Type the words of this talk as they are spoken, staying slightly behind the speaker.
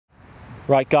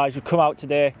Right guys, we've come out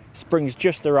today, spring's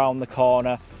just around the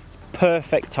corner. It's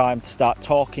perfect time to start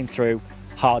talking through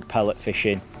hard pellet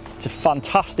fishing. It's a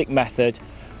fantastic method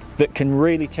that can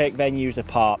really take venues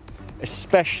apart,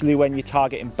 especially when you're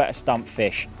targeting better stamped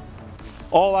fish.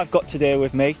 All I've got today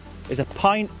with me is a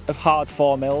pint of hard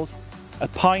 4mm, a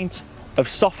pint of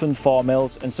softened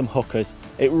 4mm and some hookers.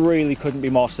 It really couldn't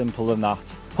be more simple than that.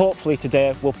 Hopefully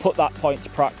today we'll put that point to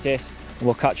practice and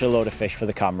we'll catch a load of fish for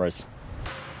the cameras.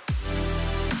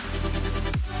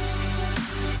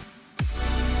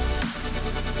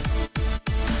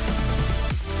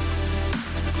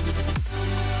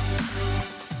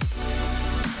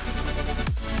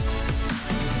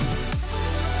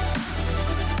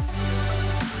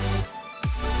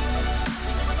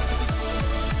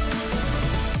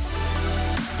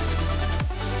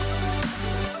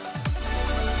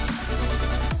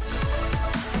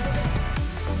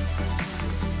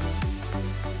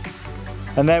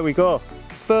 And there we go,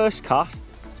 first cast,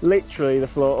 literally the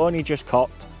float only just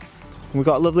cocked, and we've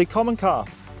got a lovely common carp,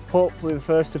 hopefully the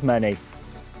first of many.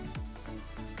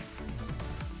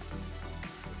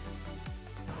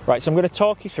 Right, so I'm going to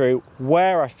talk you through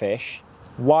where I fish,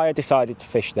 why I decided to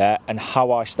fish there, and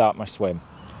how I start my swim.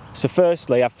 So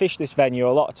firstly, I've fished this venue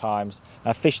a lot of times,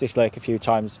 I've fished this lake a few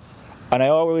times, and I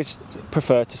always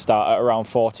prefer to start at around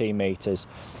 14 metres.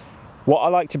 What I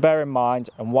like to bear in mind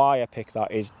and why I pick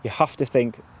that is you have to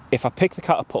think, if I pick the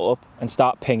catapult up and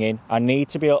start pinging, I need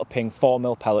to be able to ping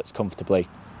 4mm pellets comfortably.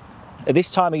 At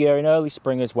this time of year, in early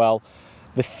spring as well,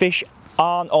 the fish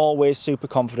aren't always super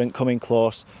confident coming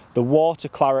close. The water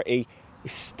clarity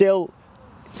is still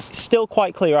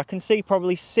quite clear. I can see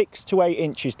probably 6 to 8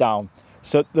 inches down,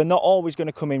 so they're not always going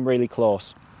to come in really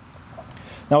close.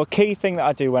 Now a key thing that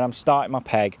I do when I'm starting my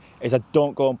peg is I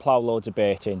don't go and plough loads of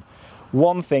bait in.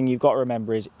 One thing you've got to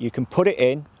remember is you can put it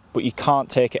in, but you can't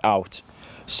take it out.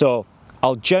 So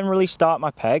I'll generally start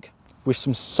my peg with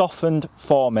some softened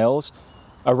 4mm,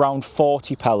 around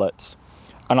 40 pellets,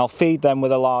 and I'll feed them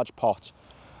with a large pot.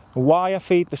 Why I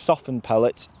feed the softened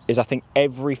pellets is I think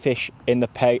every fish in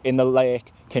the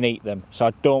lake can eat them, so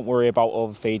I don't worry about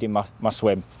overfeeding my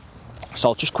swim. So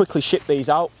I'll just quickly ship these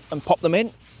out and pop them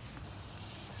in.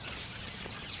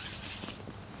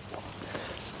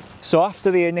 So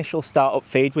after the initial start-up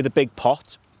feed with a big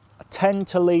pot, I tend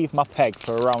to leave my peg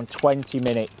for around 20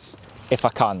 minutes if I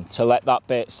can, to let that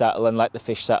bait settle and let the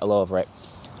fish settle over it.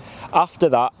 After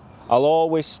that, I'll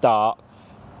always start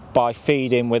by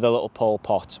feeding with a little pole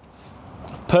pot.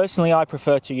 Personally, I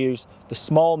prefer to use the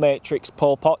small Matrix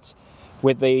pole pots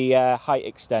with the height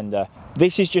extender.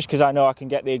 This is just because I know I can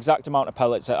get the exact amount of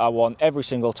pellets that I want every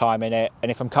single time in it, and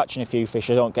if I'm catching a few fish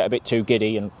I don't get a bit too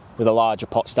giddy and with a larger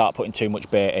pot start putting too much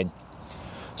bait in.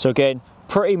 So again,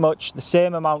 pretty much the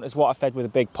same amount as what I fed with a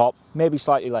big pot, maybe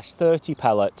slightly less, 30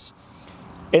 pellets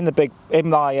in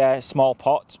my small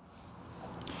pot,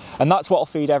 and that's what I'll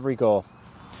feed every go.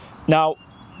 Now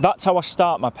that's how I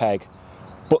start my peg,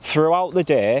 but throughout the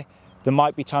day there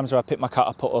might be times where I pick my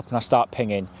catapult up and I start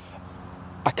pinging.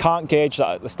 I can't gauge that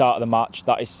at the start of the match.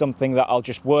 That is something that I'll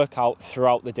just work out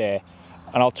throughout the day,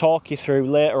 and I'll talk you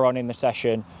through later on in the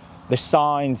session the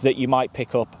signs that you might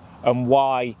pick up and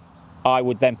why I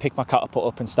would then pick my catapult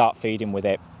up and start feeding with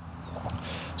it.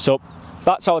 So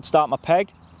that's how I'd start my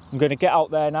peg. I'm going to get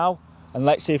out there now and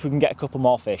let's see if we can get a couple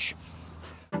more fish.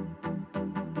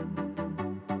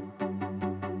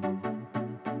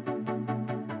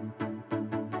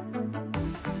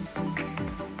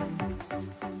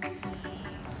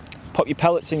 Pop your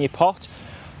pellets in your pot.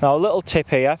 Now a little tip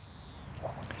here,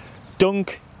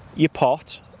 dunk your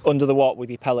pot under the water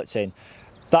with your pellets in.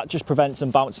 That just prevents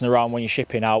them bouncing around when you're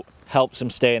shipping out, helps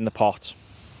them stay in the pot.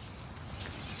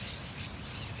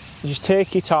 Just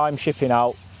take your time shipping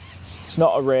out. It's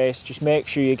not a race, just make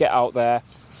sure you get out there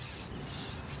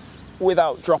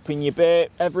without dropping your bait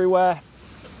everywhere.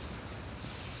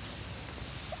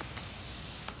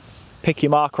 Pick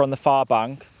your marker on the far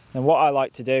bank, and what I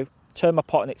like to do, turn my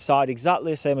pot on its side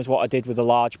exactly the same as what I did with the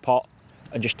large pot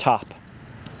and just tap.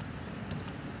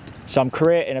 So I'm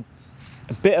creating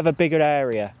a bit of a bigger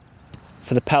area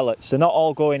for the pellets. They're not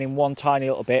all going in one tiny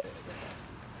little bit.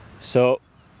 So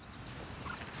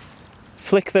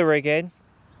flick the rig in.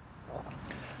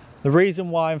 The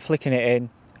reason why I'm flicking it in,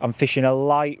 I'm fishing a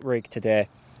light rig today.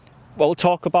 We'll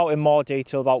talk about in more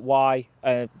detail about why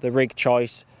the rig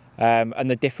choice and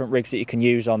the different rigs that you can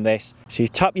use on this. So you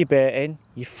tap your bait in,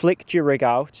 you flicked your rig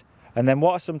out, and then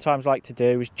what I sometimes like to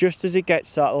do is just as it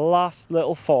gets that last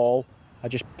little fall, I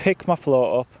just pick my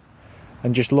float up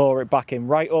and just lower it back in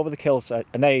right over the kill set,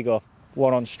 and there you go,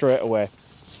 one on straight away.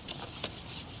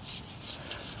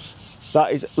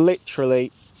 That is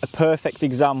literally a perfect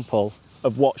example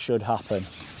of what should happen.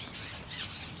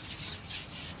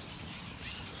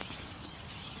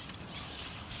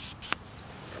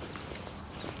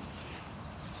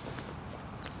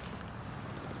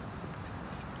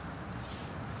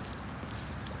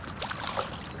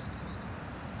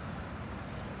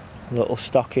 Little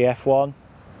stocky F1.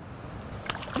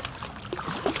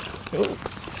 Oh,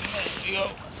 there you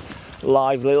go.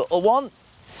 Lively little one.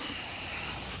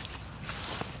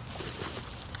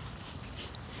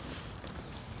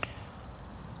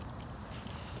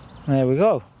 There we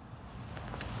go.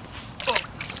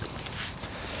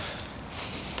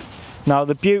 Now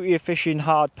the beauty of fishing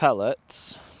hard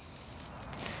pellets,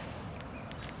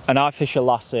 and I fish a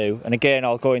lasso, and again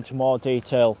I'll go into more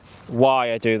detail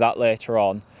why I do that later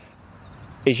on,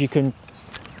 is you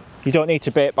don't need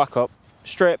to bait back up,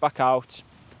 straight back out.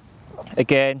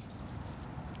 Again,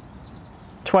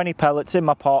 20 pellets in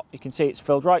my pot, you can see it's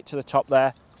filled right to the top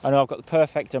there. I know I've got the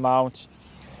perfect amount.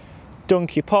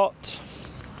 Dunk your pot,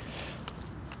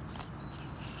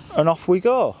 and off we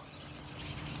go.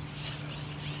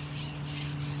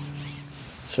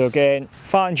 So again,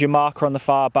 find your marker on the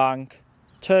far bank,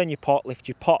 turn your pot, lift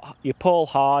your pole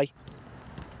high,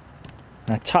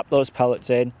 and I tap those pellets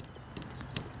in.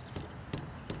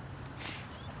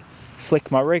 Flick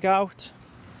my rig out.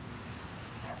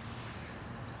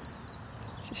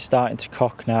 It's starting to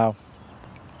cock now.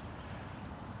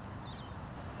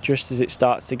 Just as it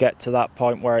starts to get to that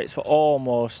point where it's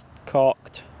almost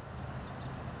cocked,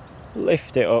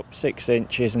 lift it up 6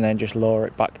 inches and then just lower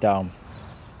it back down.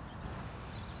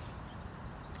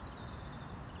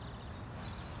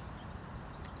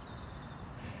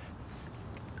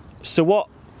 So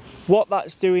what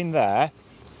that's doing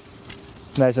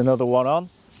there's another one on.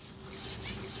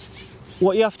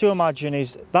 What you have to imagine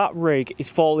is that rig is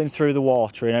falling through the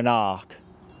water in an arc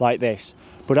like this,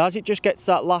 but as it just gets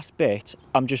to that last bit,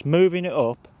 I'm just moving it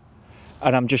up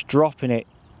and I'm just dropping it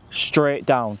straight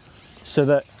down so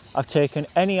that I've taken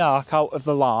any arc out of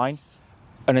the line,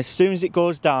 and as soon as it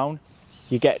goes down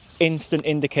you get instant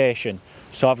indication.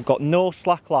 So I've got no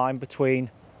slack line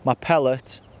between my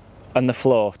pellet and the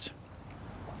float,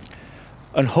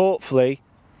 and hopefully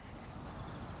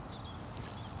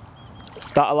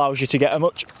that allows you to get a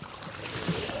much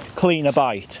cleaner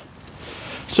bite.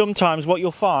 Sometimes what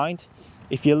you'll find,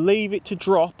 if you leave it to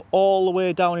drop all the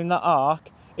way down in that arc,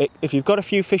 if you've got a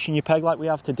few fish in your peg like we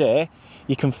have today,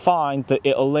 you can find that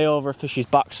it'll lay over a fish's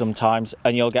back sometimes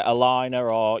and you'll get a liner,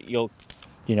 or you'll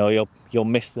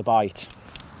miss the bite.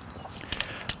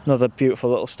 Another beautiful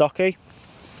little stocky.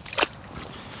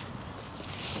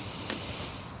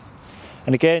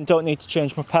 And again, don't need to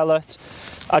change my pellet.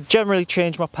 I generally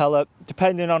change my pellet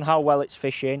depending on how well it's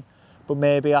fishing, but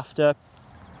maybe after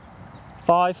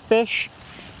 5 fish.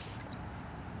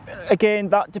 Again,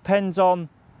 that depends on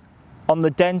the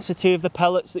density of the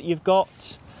pellets that you've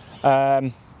got,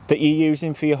 that you're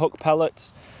using for your hook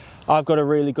pellets. I've got a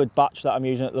really good batch that I'm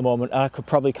using at the moment, and I could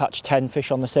probably catch 10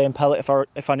 fish on the same pellet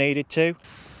if I needed to.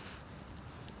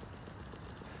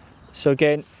 So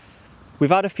again, we've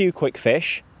had a few quick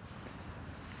fish.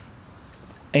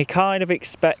 And you kind of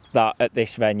expect that at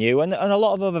this venue, and a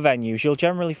lot of other venues, you'll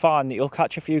generally find that you'll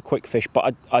catch a few quick fish,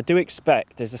 but I do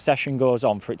expect as the session goes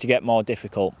on for it to get more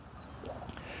difficult.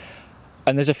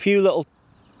 And there's a few little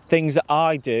things that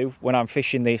I do when I'm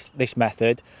fishing this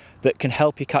method that can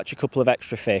help you catch a couple of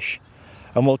extra fish,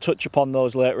 and we'll touch upon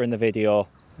those later in the video,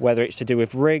 whether it's to do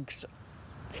with rigs,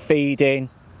 feeding,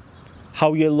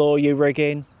 how you lower your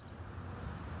rigging.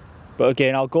 But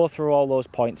again, I'll go through all those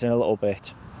points in a little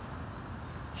bit.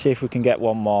 See if we can get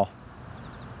one more.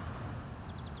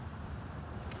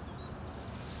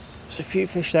 There's a few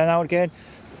fish there now. Again,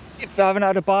 if I haven't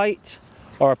had a bite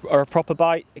or a proper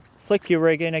bite, flick your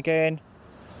rig in again,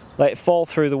 let it fall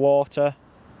through the water.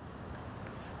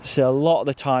 So a lot of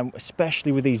the time,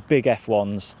 especially with these big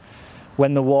F1s,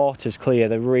 when the water's clear,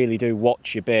 they really do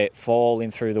watch your bait falling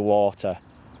through the water.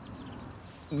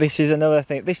 This is another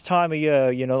thing. This time of year,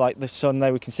 you know, like the sun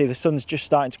there, we can see the sun's just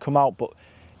starting to come out, but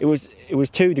it was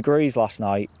 2 degrees last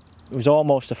night. It was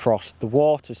almost a frost. The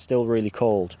water's still really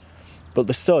cold, but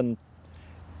the sun,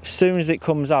 as soon as it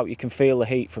comes out, you can feel the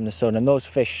heat from the sun, and those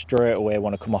fish straight away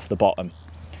want to come off the bottom.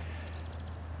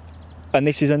 And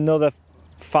this is another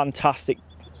fantastic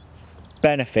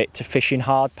benefit to fishing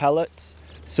hard pellets.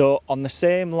 So on the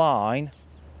same line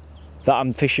that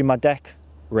I'm fishing my deck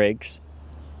rigs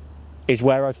is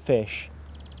where I'd fish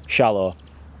shallow.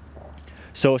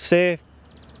 So say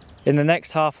in the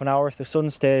next half an hour, if the sun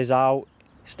stays out,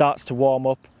 starts to warm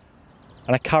up,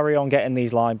 And I carry on getting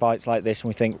these line bites like this,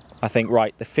 and I think,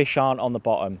 right, the fish aren't on the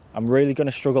bottom. I'm really going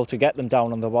to struggle to get them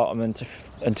down on the bottom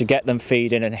and to get them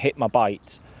feeding and hit my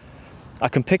bites. I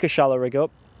can pick a shallow rig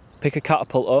up, pick a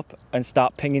catapult up, and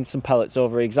start pinging some pellets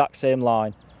over the exact same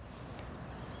line.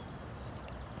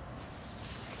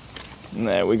 And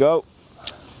there we go.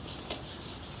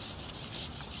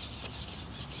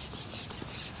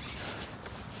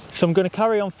 So I'm going to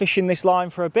carry on fishing this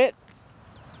line for a bit,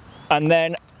 and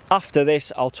then after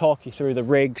this I'll talk you through the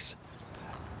rigs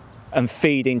and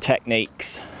feeding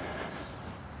techniques.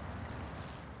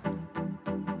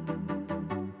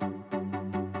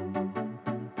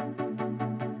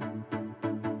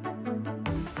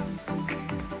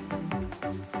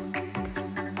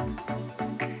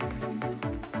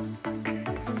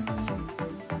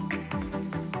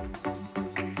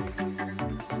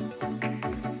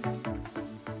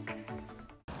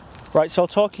 Right, so I'll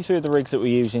talk you through the rigs that we're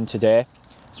using today.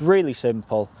 It's really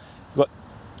simple. We've got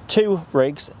two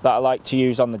rigs that I like to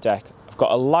use on the deck. I've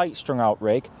got a light strung out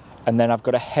rig, and then I've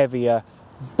got a heavier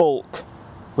bulk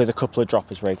with a couple of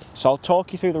droppers rig. So I'll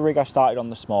talk you through the rig I started on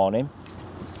this morning,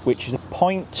 which is a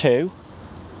 0.2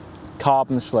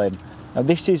 carbon slim. Now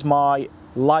this is my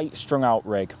light strung out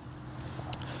rig.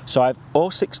 So I have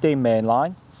 016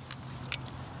 mainline,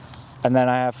 and then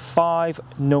I have 5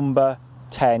 number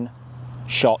 10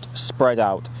 shot spread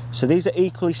out. So these are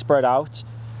equally spread out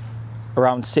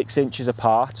around 6 inches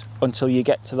apart until you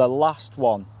get to the last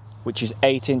one, which is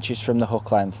 8 inches from the hook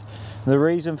length. And the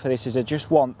reason for this is I just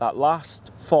want that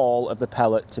last fall of the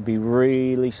pellet to be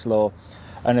really slow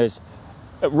and as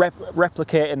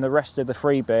replicating the rest of the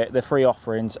free bait, the free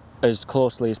offerings, as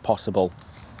closely as possible.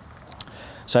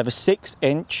 So I have a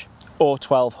 6-inch or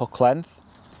 12 hook length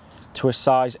to a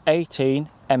size 18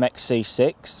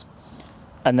 MXC6,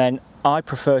 and then I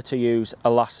prefer to use a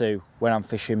lasso when I'm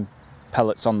fishing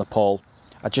pellets on the pole.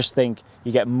 I just think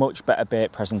you get much better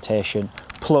bait presentation,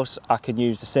 plus I can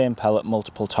use the same pellet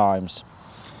multiple times.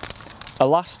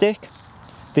 Elastic,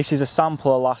 this is a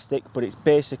sample elastic, but it's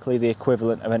basically the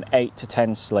equivalent of an 8 to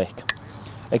 10 slick.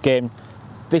 Again,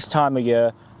 this time of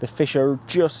year the fish are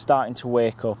just starting to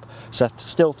wake up, so I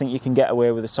still think you can get away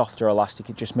with a softer elastic.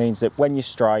 It just means that when you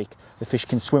strike, the fish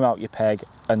can swim out your peg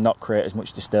and not create as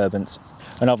much disturbance.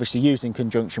 And obviously used in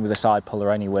conjunction with a side puller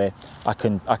anyway, I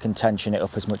can tension it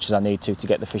up as much as I need to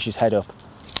get the fish's head up.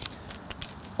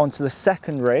 Onto the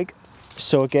second rig.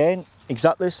 So again,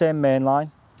 exactly the same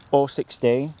mainline,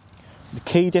 016. The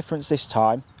key difference this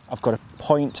time, I've got a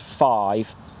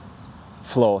 0.5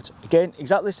 float. Again,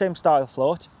 exactly the same style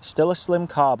float, still a slim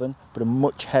carbon, but a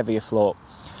much heavier float.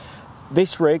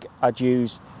 This rig I'd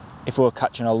use if we were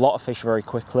catching a lot of fish very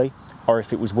quickly, or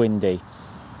if it was windy.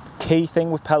 The key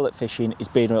thing with pellet fishing is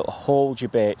being able to hold your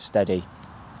bait steady.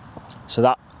 So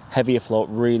that heavier float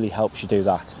really helps you do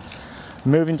that.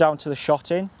 Moving down to the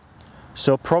shotting,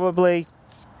 so probably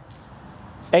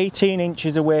 18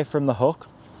 inches away from the hook,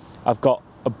 I've got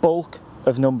a bulk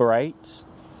of number 8s.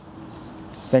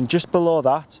 Then just below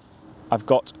that, I've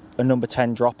got a number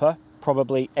 10 dropper,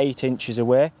 probably 8 inches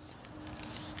away.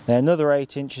 Then another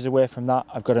 8 inches away from that,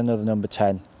 I've got another number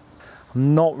 10.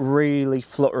 I'm not really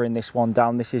fluttering this one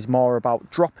down. This is more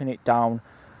about dropping it down,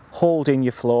 holding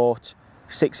your float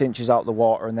 6 inches out of the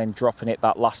water, and then dropping it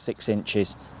that last 6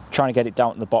 inches, trying to get it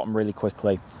down to the bottom really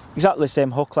quickly. Exactly the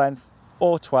same hook length,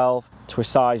 012 to a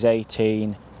size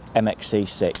 18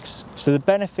 MXC6. So the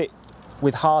benefit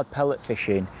with hard pellet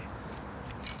fishing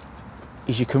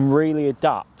is you can really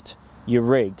adapt your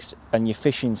rigs and your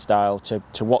fishing style to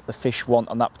what the fish want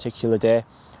on that particular day.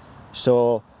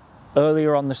 So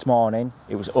earlier on this morning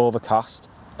it was overcast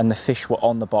and the fish were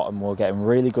on the bottom. We were getting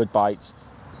really good bites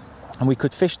and we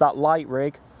could fish that light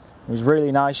rig. It was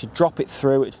really nice. You'd drop it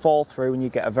through, it'd fall through, and you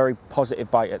get a very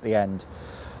positive bite at the end.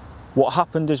 What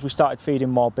happened as we started feeding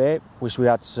more bait was we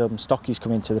had some stockies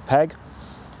come into the peg,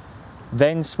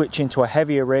 then switching to a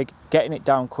heavier rig, getting it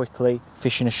down quickly,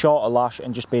 fishing a shorter lash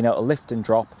and just being able to lift and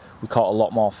drop, we caught a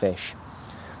lot more fish.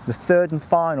 The third and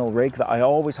final rig that I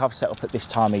always have set up at this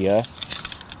time of year,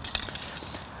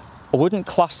 I wouldn't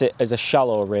class it as a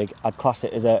shallow rig, I'd class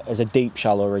it as a deep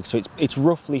shallow rig, so it's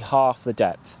roughly half the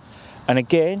depth. And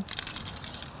again,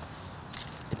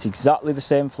 it's exactly the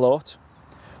same float,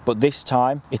 but this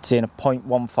time it's in a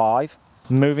 0.15.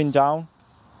 Moving down,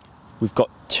 we've got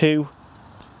 2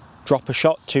 dropper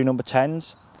shot, 2 number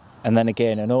 10s, and then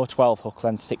again an 012 hook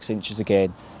length, 6 inches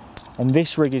again. And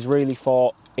this rig is really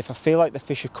for if I feel like the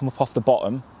fish have come up off the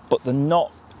bottom but they're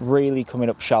not really coming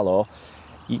up shallow.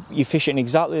 You fish it in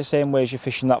exactly the same way as you're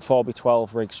fishing that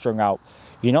 4x12 rig strung out.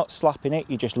 You're not slapping it,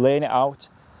 you're just laying it out,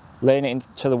 laying it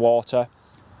into the water,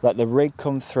 let the rig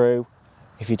come through,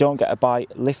 If you don't get a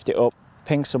bite, lift it up,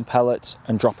 ping some pellets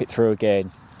and drop it through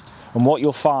again. And what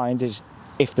you'll find is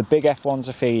if the big F1s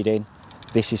are feeding,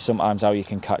 this is sometimes how you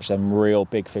can catch them real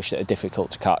big fish that are difficult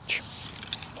to catch.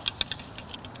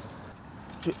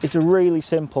 It's a really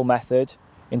simple method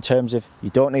in terms of you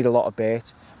don't need a lot of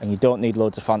bait and you don't need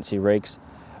loads of fancy rigs.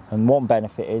 And one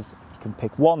benefit is you can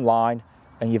pick one line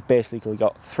and you've basically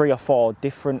got 3 or 4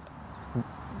 different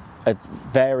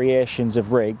variations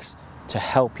of rigs to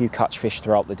help you catch fish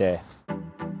throughout the day.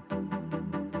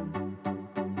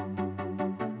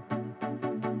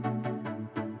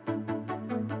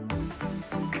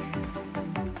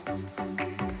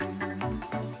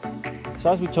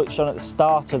 So as we touched on at the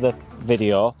start of the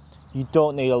video, you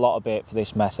don't need a lot of bait for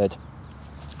this method.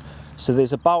 So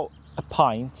there's about a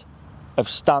pint of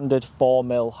standard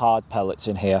 4mm hard pellets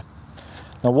in here.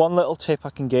 Now one little tip I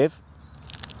can give,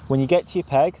 when you get to your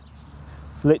peg,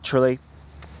 literally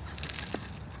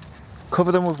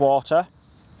cover them with water,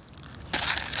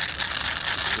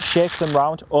 shake them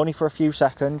round only for a few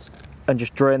seconds and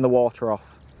just drain the water off.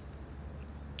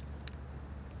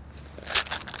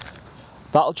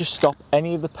 That'll just stop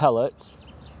any of the pellets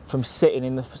from sitting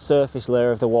in the surface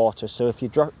layer of the water. So if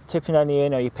you're tipping any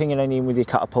in or you're pinging any in with your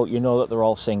catapult, you know that they're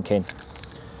all sinking.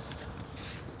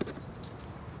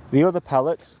 The other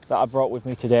pellets that I brought with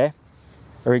me today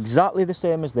are exactly the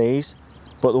same as these,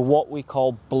 but they're what we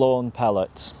call blown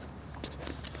pellets.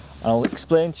 And I'll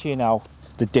explain to you now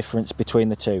the difference between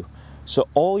the two. So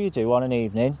all you do on an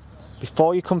evening,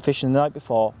 before you come fishing the night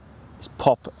before, is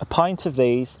pop a pint of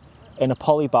these in a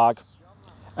poly bag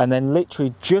and then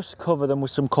literally just cover them with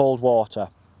some cold water.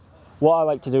 What I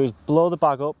like to do is blow the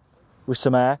bag up with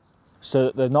some air so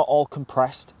that they're not all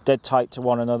compressed dead tight to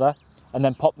one another, and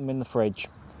then pop them in the fridge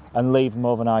and leave them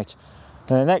overnight.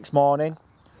 And the next morning,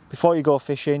 before you go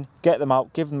fishing, get them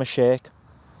out, give them a shake,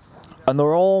 and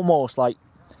they're almost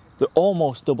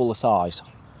double the size,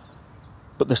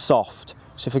 but they're soft.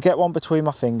 So if I get one between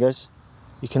my fingers,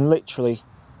 you can literally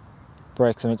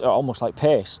break them into almost like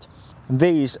paste. And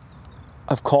these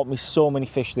have caught me so many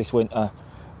fish this winter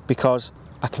because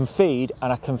I can feed,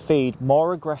 and I can feed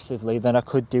more aggressively than I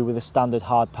could do with a standard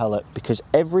hard pellet, because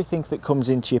everything that comes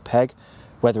into your peg,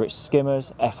 whether it's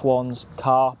skimmers, F1s,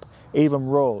 carp, even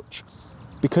roach,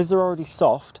 because they're already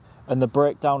soft and they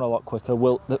break down a lot quicker,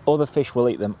 the other fish will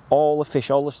eat them. All the fish,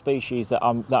 all the species that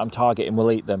I'm targeting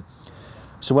will eat them.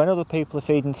 So when other people are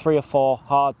feeding 3 or 4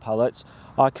 hard pellets,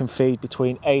 I can feed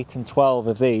between 8 and 12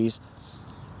 of these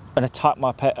and attack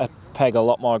my peg a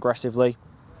lot more aggressively.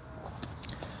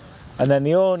 And then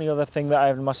the only other thing that I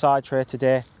have in my side tray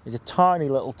today is a tiny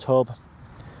little tub,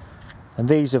 and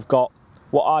these have got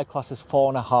what I class as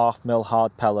 4.5mm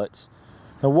hard pellets.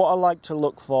 Now what I like to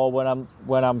look for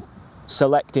when I'm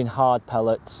selecting hard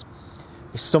pellets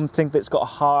is something that's got a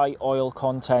high oil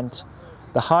content.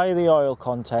 The higher the oil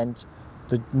content,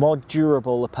 the more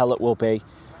durable the pellet will be,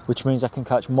 which means I can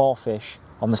catch more fish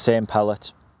on the same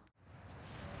pellet.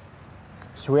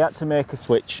 So we had to make a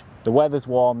switch. The weather's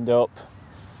warmed up,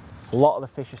 a lot of the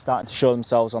fish are starting to show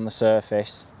themselves on the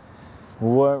surface. We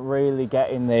weren't really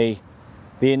getting the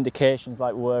indications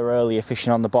like we were earlier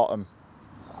fishing on the bottom.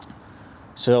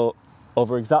 So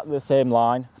over exactly the same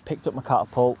line, I picked up my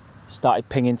catapult, started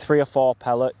pinging 3 or 4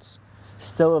 pellets,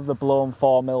 still of the blown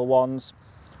 4mm ones.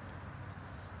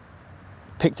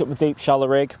 Picked up the deep shallow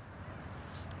rig,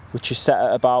 which is set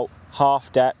at about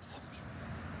half depth,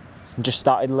 and just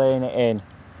started laying it in.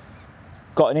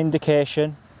 Got an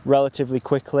indication relatively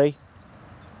quickly,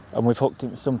 and we've hooked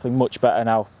into something much better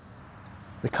now.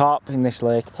 The carp in this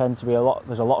lake tend to be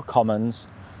there's a lot of commons,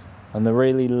 and they're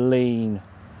really lean,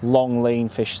 long lean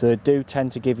fish, so they do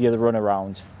tend to give you the run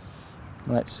around.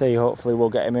 Let's see, hopefully we'll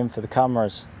get him in for the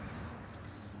cameras.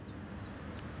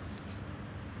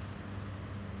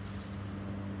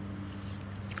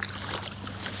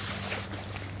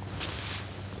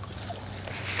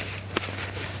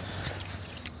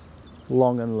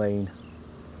 Long and lean.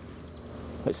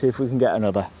 Let's see if we can get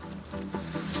another.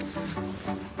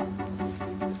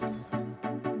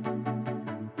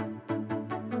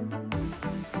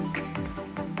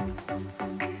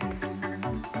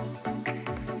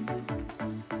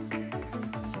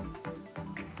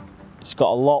 It's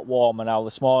got a lot warmer now.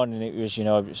 This morning it was, it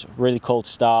was a really cold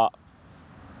start,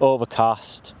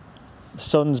 overcast, the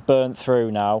sun's burnt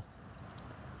through now,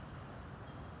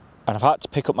 and I've had to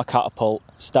pick up my catapult,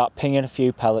 start pinging a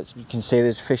few pellets. You can see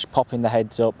there's fish popping their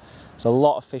heads up. There's a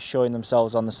lot of fish showing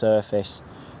themselves on the surface.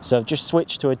 So I've just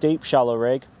switched to a deep shallow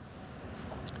rig.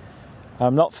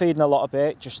 I'm not feeding a lot of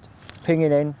bait, just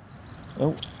pinging in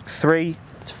 3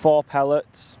 to 4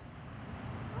 pellets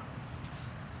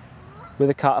with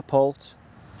a catapult.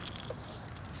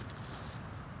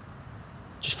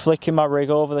 just flicking my rig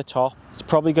over the top. It's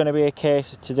probably going to be a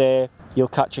case of today, you'll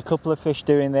catch a couple of fish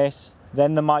doing this,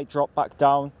 then they might drop back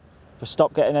down. If I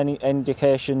stop getting any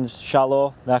indications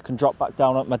shallow, then I can drop back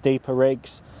down at my deeper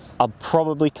rigs. I'll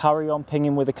probably carry on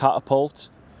pinging with a catapult,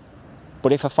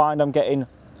 but if I find I'm getting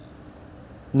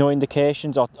no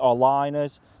indications or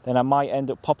liners, then I might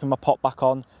end up popping my pot back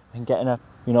on and getting a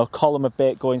column of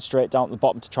bait going straight down to the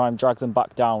bottom to try and drag them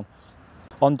back down.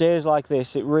 On days like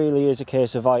this, it really is a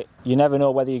case of like, you never know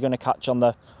whether you're going to catch on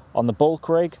the bulk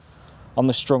rig, on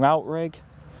the strung out rig,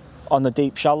 on the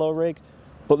deep shallow rig.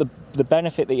 But the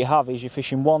benefit that you have is you're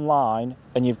fishing one line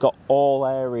and you've got all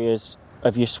areas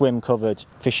of your swim covered.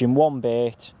 Fishing one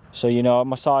bait. So on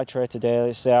my side tray today,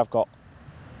 let's say I've got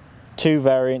 2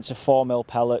 variants of 4mm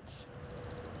pellets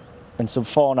and some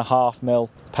 4.5mm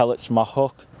pellets from my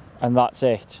hook, and that's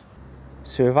it.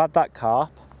 So we've had that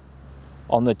carp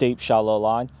on the deep shallow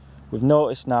line. We've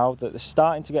noticed now that there's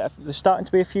starting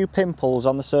to be a few pimples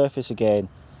on the surface again.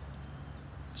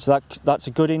 So that's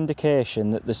a good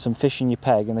indication that there's some fish in your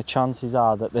peg, and the chances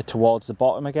are that they're towards the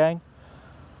bottom again.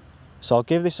 So I'll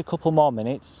give this a couple more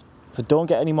minutes. If I don't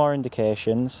get any more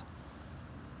indications,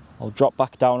 I'll drop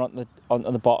back down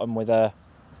onto the bottom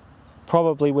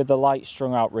probably with the light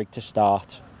strung out rig to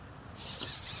start.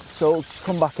 So we'll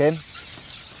come back in.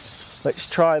 Let's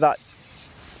try that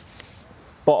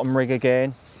bottom rig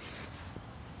again,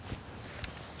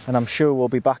 and I'm sure we'll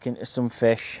be back into some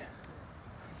fish.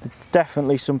 There's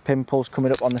definitely some pimples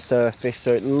coming up on the surface,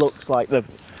 so it looks like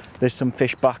there's some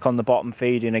fish back on the bottom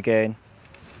feeding again.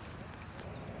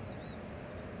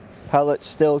 Pellet's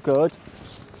still good.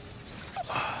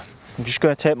 I'm just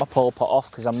going to take my pole pot off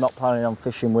because I'm not planning on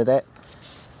fishing with it,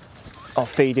 or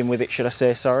feeding with it should I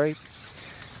say, sorry.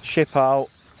 Ship out.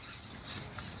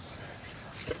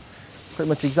 Pretty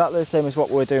much exactly the same as what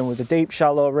we were doing with the deep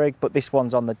shallow rig, but this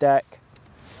one's on the deck.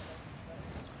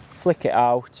 Flick it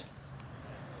out.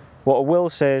 What I will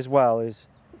say as well is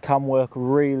it can work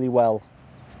really well,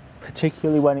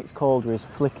 particularly when it's colder, is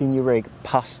flicking your rig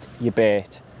past your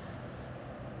bait.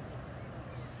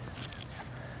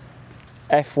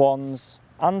 F1s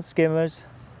and skimmers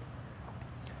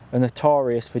are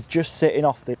notorious for just sitting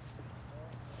off the,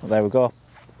 well, there we go,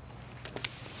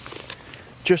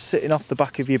 just sitting off the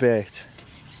back of your bait.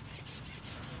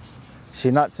 See,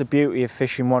 and that's the beauty of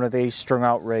fishing one of these strung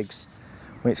out rigs.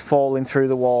 When it's falling through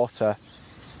the water,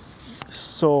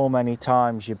 so many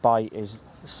times your bite is,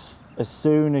 as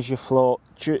soon as your float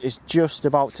is just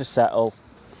about to settle,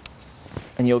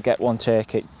 and you'll get one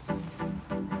take it.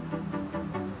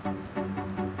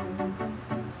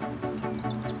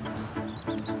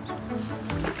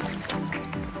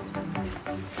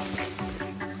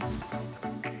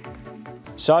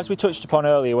 So as we touched upon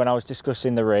earlier when I was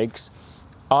discussing the rigs,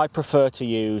 I prefer to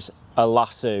use a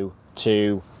lasso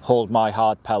to hold my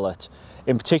hard pellet,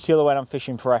 in particular when I'm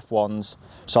fishing for F1s.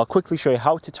 So I'll quickly show you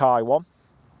how to tie one.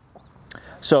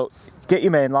 So get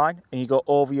your main line and you go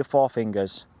over your 4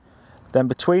 fingers. Then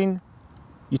between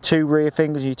your 2 rear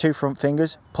fingers and your 2 front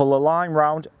fingers, pull a line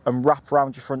round and wrap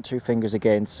around your front 2 fingers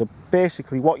again. So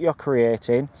basically what you're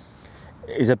creating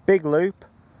is a big loop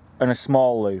and a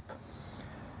small loop.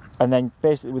 And then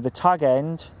basically with the tag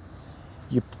end,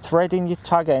 you're threading your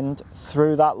tag end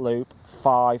through that loop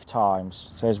 5 times.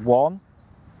 So there's 1,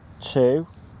 2,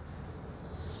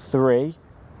 3,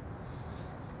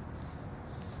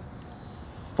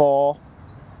 4,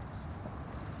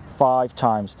 5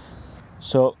 times.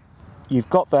 So you've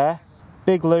got there,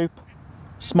 big loop,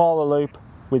 smaller loop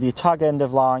with your tag end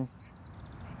of line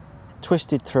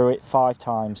twisted through it 5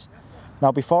 times.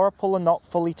 Now before I pull the knot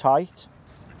fully tight,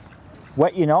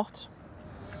 wet your knot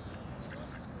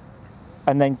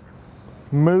and then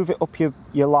move it up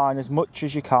your line as much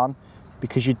as you can,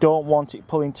 because you don't want it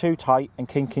pulling too tight and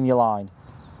kinking your line.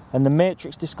 And the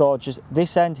Matrix disgorgers,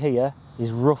 this end here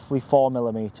is roughly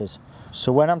 4mm.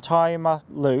 So when I'm tying my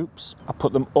loops, I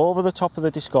put them over the top of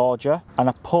the disgorger and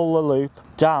I pull the loop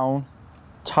down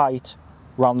tight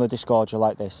around the disgorger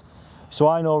like this. So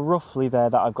I know roughly there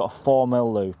that I've got a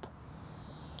 4mm loop.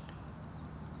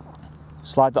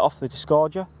 Slide that off the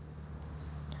disgorger,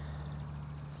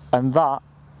 and that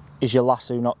is your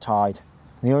lasso knot tied.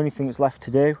 And the only thing that's left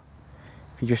to do,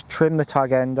 if you just trim the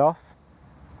tag end off,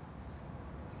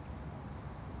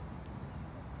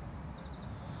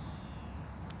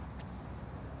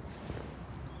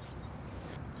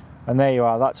 and there you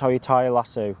are, that's how you tie a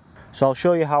lasso. So I'll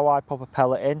show you how I pop a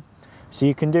pellet in. So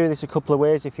you can do this a couple of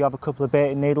ways. If you have a couple of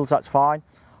baiting needles, that's fine.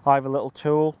 I have a little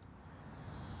tool.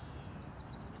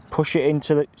 Push it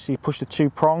into the, so you push the 2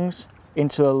 prongs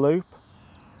into the loop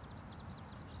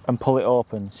and pull it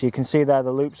open. So you can see there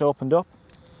the loop's opened up.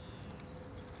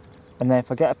 And then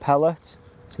if I get a pellet,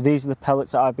 so these are the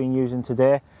pellets that I've been using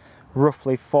today,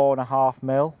 roughly 4.5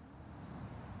 mil.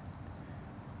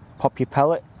 Pop your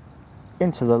pellet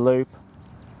into the loop,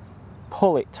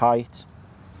 pull it tight,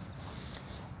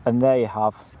 and there you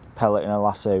have pellet in a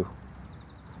lasso.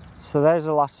 So there's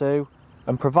a lasso,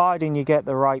 and providing you get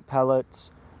the right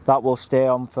pellets, that will stay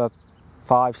on for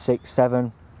 5, 6,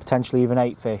 7, potentially even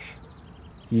 8 fish.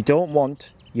 You don't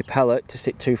want your pellet to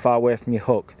sit too far away from your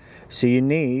hook, so you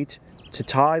need to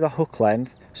tie the hook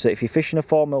length so that if you're fishing a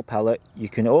 4 mil pellet, you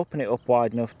can open it up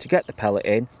wide enough to get the pellet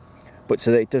in, but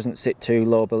so that it doesn't sit too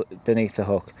low beneath the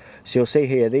hook. So you'll see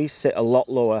here, these sit a lot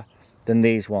lower than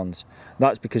these ones.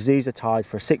 That's because these are tied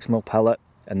for a 6 mil pellet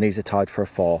and these are tied for a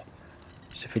 4.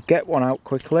 So if we get one out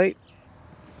quickly,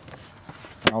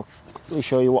 I'll quickly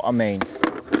show you what I mean.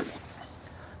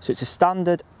 So it's a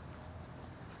standard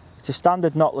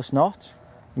knotless knot,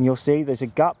 and you'll see there's a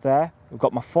gap there. I've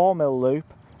got my 4 mil loop,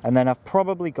 and then I've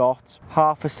probably got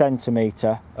 1/2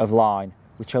 centimetre of line,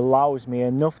 which allows me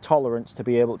enough tolerance to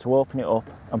be able to open it up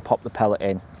and pop the pellet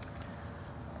in.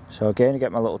 So again, I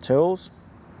get my little tools,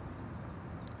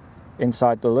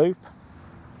 inside the loop,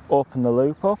 open the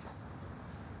loop up.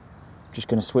 Just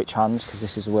going to switch hands because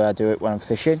this is the way I do it when I'm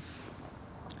fishing.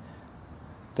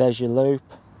 There's your loop,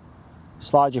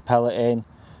 slide your pellet in,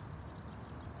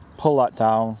 pull that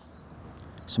down.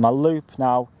 So my loop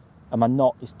now and my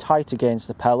knot is tight against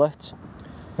the pellet.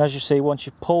 And as you see, once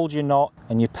you've pulled your knot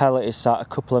and your pellet is sat a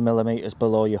couple of millimetres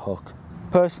below your hook.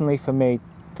 Personally for me,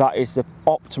 that is the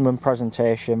optimum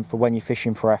presentation for when you're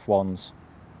fishing for F1s.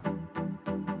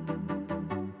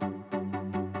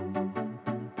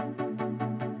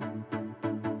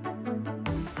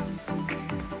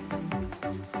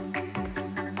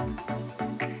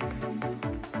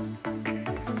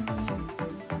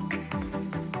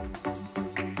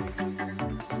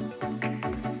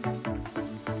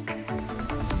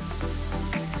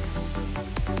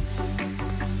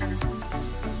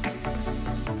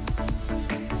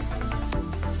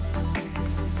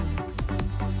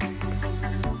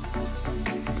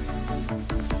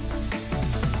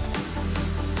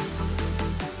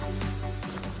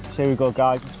 So here we go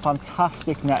guys, it's a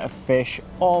fantastic net of fish,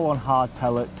 all on hard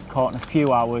pellets, caught in a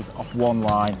few hours off one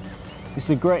line. This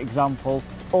is a great example,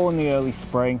 it's only early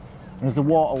spring, and as the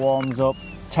water warms up,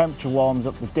 temperature warms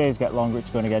up, the days get longer, it's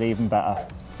going to get even better.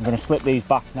 I'm going to slip these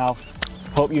back now.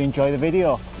 Hope you enjoy the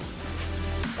video.